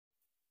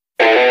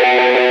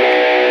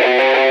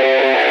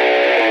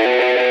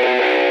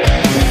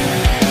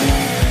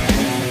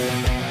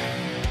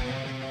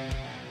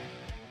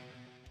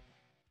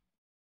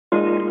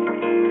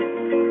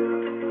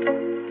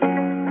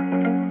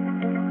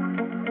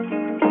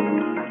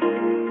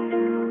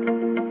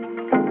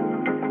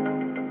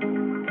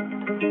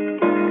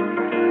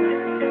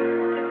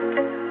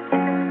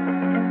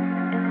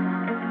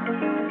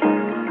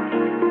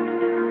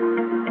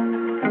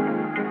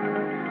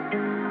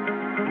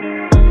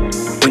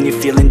When you're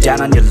feeling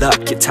down on your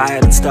luck, you're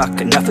tired and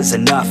stuck, enough is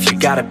enough, you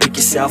gotta pick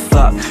yourself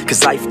up.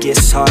 Cause life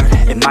gets hard,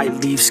 it might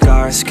leave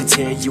scars, could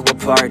tear you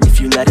apart if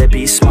you let it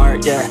be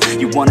smart. Yeah,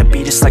 you wanna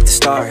be just like the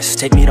stars,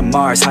 take me to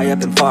Mars, high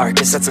up and far,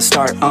 guess that's a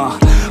start.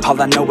 All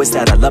I know is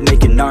that I love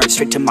making art,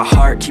 straight to my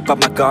heart, keep up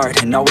my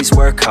guard and always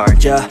work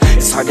hard. Yeah,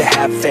 it's hard to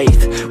have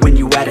faith when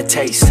you had a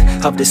taste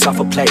of this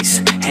awful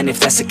place. And if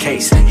that's the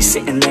case, you're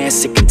sitting there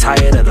sick and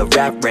tired of the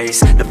rat race.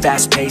 The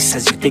fast pace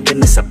has you thinking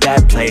this a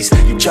bad place.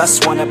 You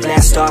just wanna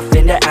blast off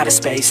into outer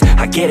space.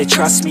 I get it,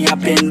 trust me,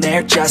 I've been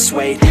there, just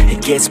wait.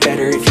 It gets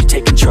better if you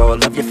take control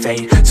of your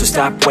fate. So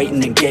stop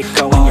waiting and get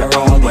going your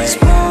own way.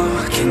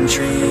 Broken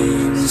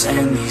dreams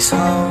and these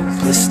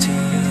hopeless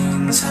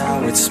teens,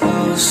 how it's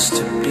supposed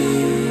to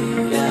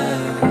be, yeah.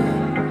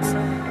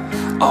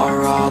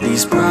 Are all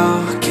these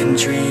broken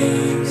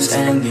dreams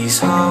and these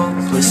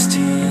hopeless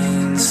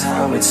teens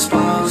how it's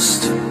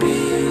supposed to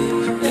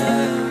be,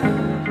 yeah.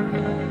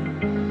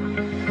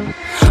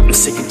 I'm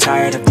sick and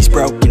tired of these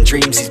broken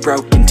dreams, these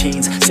broken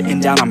teens, sitting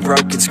down on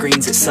broken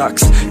screens. It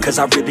sucks, cause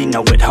I really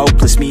know what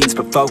hopeless means,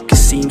 but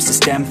focus seems to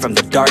stem from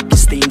the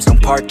darkest themes.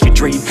 Don't park your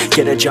dream,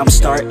 get a jump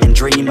start and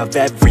dream of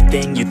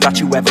everything you thought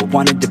you ever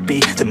wanted to be.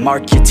 Then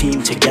mark your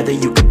team, together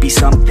you can be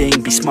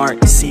something. Be smart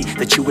and see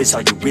that you is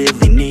all you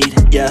really need,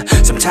 yeah.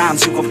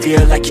 Sometimes you gon'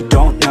 feel like you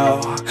don't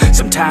know,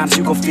 sometimes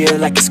you gon' feel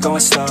like it's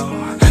going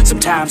slow,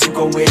 sometimes you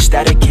gon' wish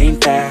that it came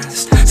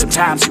fast,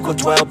 sometimes you gon'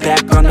 dwell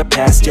back on the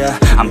past, yeah.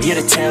 I'm here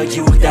to tell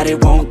you that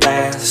it won't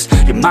last.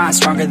 Your mind's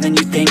stronger than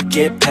you think,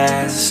 get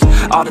past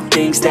all the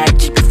things that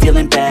keep you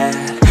feeling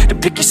bad, to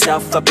pick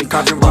yourself up and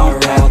carve your own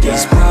path. All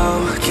these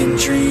broken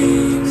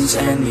dreams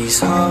and these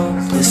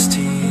hopeless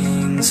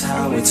teens,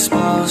 how it's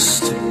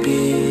supposed to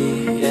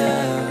be,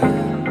 yeah.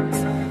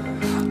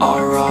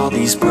 Are all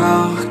these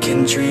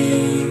broken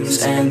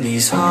dreams and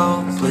these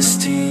hopeless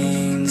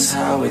teens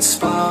how it's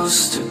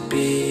supposed to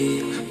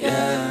be,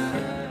 yeah.